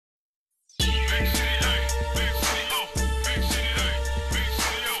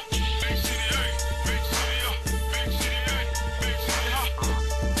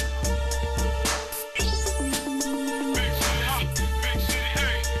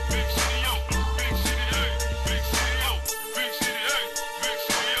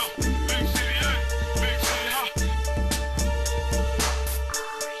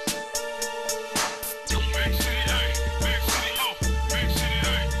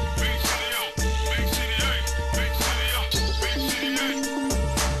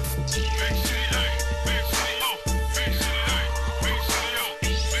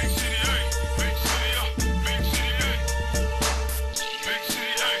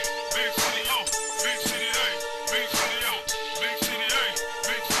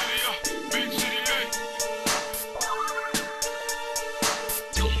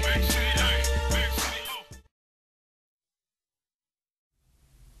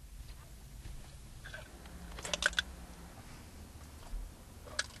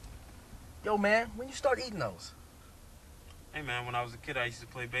Yo, man, when you start eating those? Hey, man, when I was a kid, I used to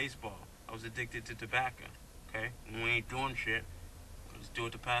play baseball. I was addicted to tobacco, okay? When we ain't doing shit, we just do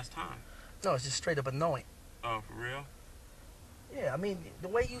it to pass time. No, it's just straight up annoying. Oh, for real? Yeah, I mean, the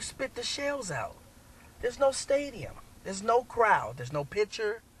way you spit the shells out. There's no stadium. There's no crowd. There's no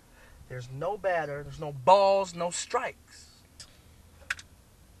pitcher. There's no batter. There's no balls, no strikes.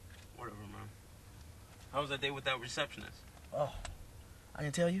 Whatever, man. How was that date with that receptionist? Oh, I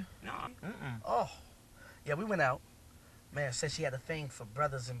didn't tell you? No. Oh, yeah, we went out. Man, said she had a thing for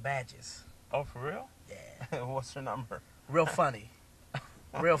brothers and badges. Oh, for real? Yeah. What's her number? Real funny.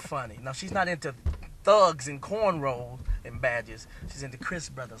 Real funny. Now, she's not into thugs and cornrows and badges. She's into Chris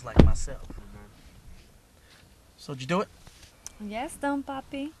brothers like myself. So, did you do it? Yes, Don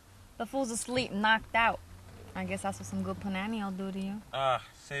Papi. The fool's asleep, knocked out. I guess that's what some good panani will do to you.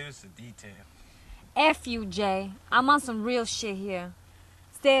 Save us the detail. F you, Jay. I'm on some real shit here.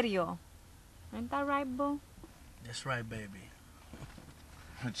 Stereo. Ain't that right, boo? That's right, baby.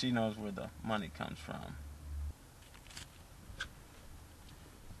 But she knows where the money comes from.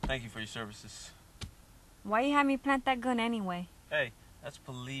 Thank you for your services. Why you had me plant that gun anyway? Hey, that's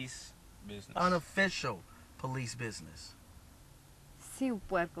police business. Unofficial police business. See you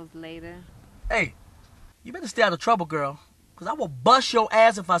puercos later. Hey, you better stay out of trouble, girl. Because I will bust your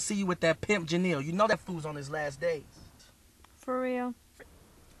ass if I see you with that pimp Janelle. You know that fool's on his last days. For real?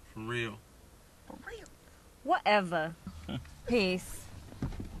 For real. For real. Whatever. Peace.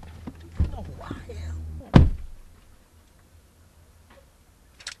 You know who I am.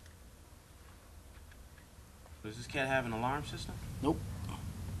 Does this cat have an alarm system? Nope.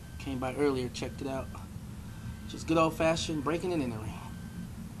 Came by earlier, checked it out. Just good old-fashioned breaking and entering.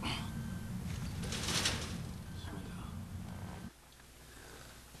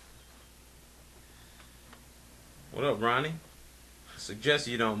 What up, Ronnie? I suggest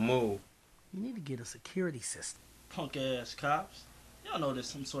you don't move. You need to get a security system. Punk ass cops. Y'all know there's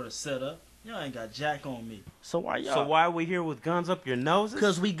some sort of setup. Y'all ain't got jack on me. So why y'all? So why are we here with guns up your noses?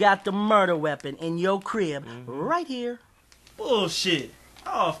 Because we got the murder weapon in your crib right here. Bullshit.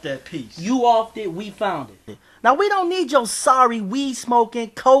 Off that piece. You offed it, we found it. Now, we don't need your sorry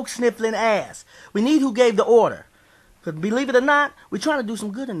weed-smoking, coke-sniffling ass. We need who gave the order. Because believe it or not, we're trying to do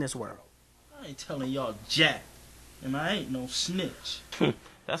some good in this world. I ain't telling y'all jack. And I ain't no snitch.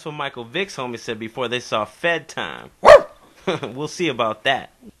 That's what Michael Vick's homie said before they saw Fed Time. We'll see about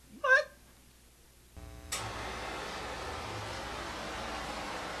that. What?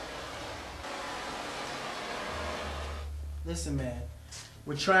 Listen, man,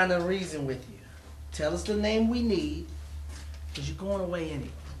 we're trying to reason with you. Tell us the name we need, because you're going away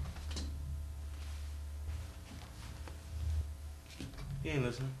anyway. He ain't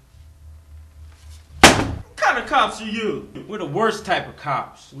listening. What kind of cops are you? We're the worst type of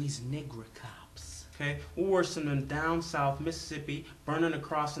cops. We's nigger cops. Okay? We're worse than them down south Mississippi, burning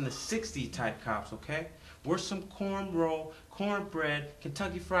across in the 60s type cops, okay? We're some cornroll, cornbread,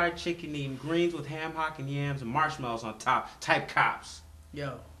 Kentucky Fried Chicken eating greens with ham hock and yams and marshmallows on top type cops.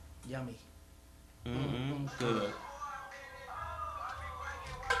 Yo, yummy. Good.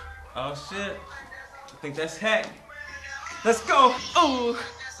 Oh shit. I think that's heck. Let's go. Ooh.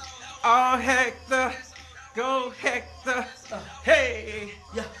 Oh Hector. Go Hector. Hey.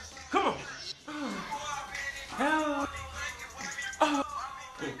 Yeah. Come on. Oh. Oh.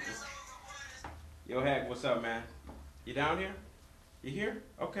 Yo, Hack, what's up, man? You down here? You here?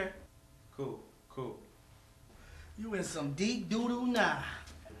 Okay. Cool, cool. You in some deep doo-doo now.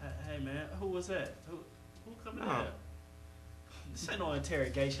 Hey, man, who was that? Who coming No. in? This ain't no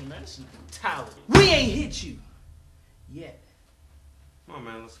interrogation, man. This is brutality. We ain't hit you yet. Come on,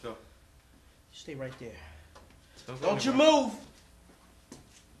 man, let's go. Stay right there. Don't Don't you move.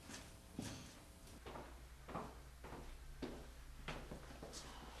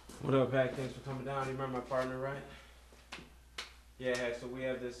 What up, Hack? Thanks for coming down. You remember my partner, right? Yeah, Hack, so we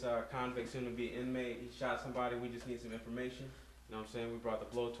have this convict, soon to be inmate. He shot somebody. We just need some information. You know what I'm saying? We brought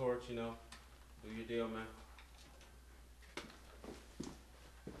the blowtorch, you know. Do your deal, man.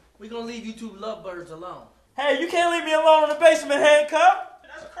 We gonna leave you two lovebirds alone. Hey, you can't leave me alone in the basement, handcuff.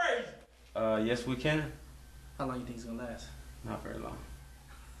 That's crazy. Yes, we can. How long you think it's gonna last? Not very long.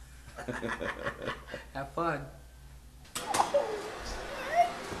 Have fun.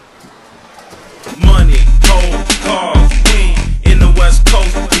 Money, gold, cars, weed. In the West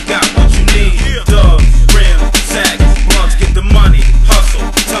Coast, we got what you need. Dubs, rim, sack, blunts, get the money. Hustle,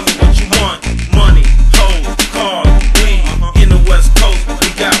 tell me what you want. Money, hoes, cars, weed. In the West Coast,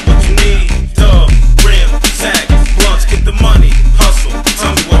 we got what you need. Dubs, rim, sack, blunts, get the money. Hustle,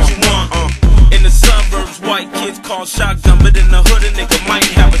 tell me what you want. In the suburbs, white kids call shots. shotgun, but in the hood a nigga might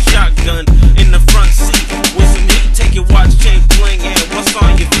have a shotgun. In the front seat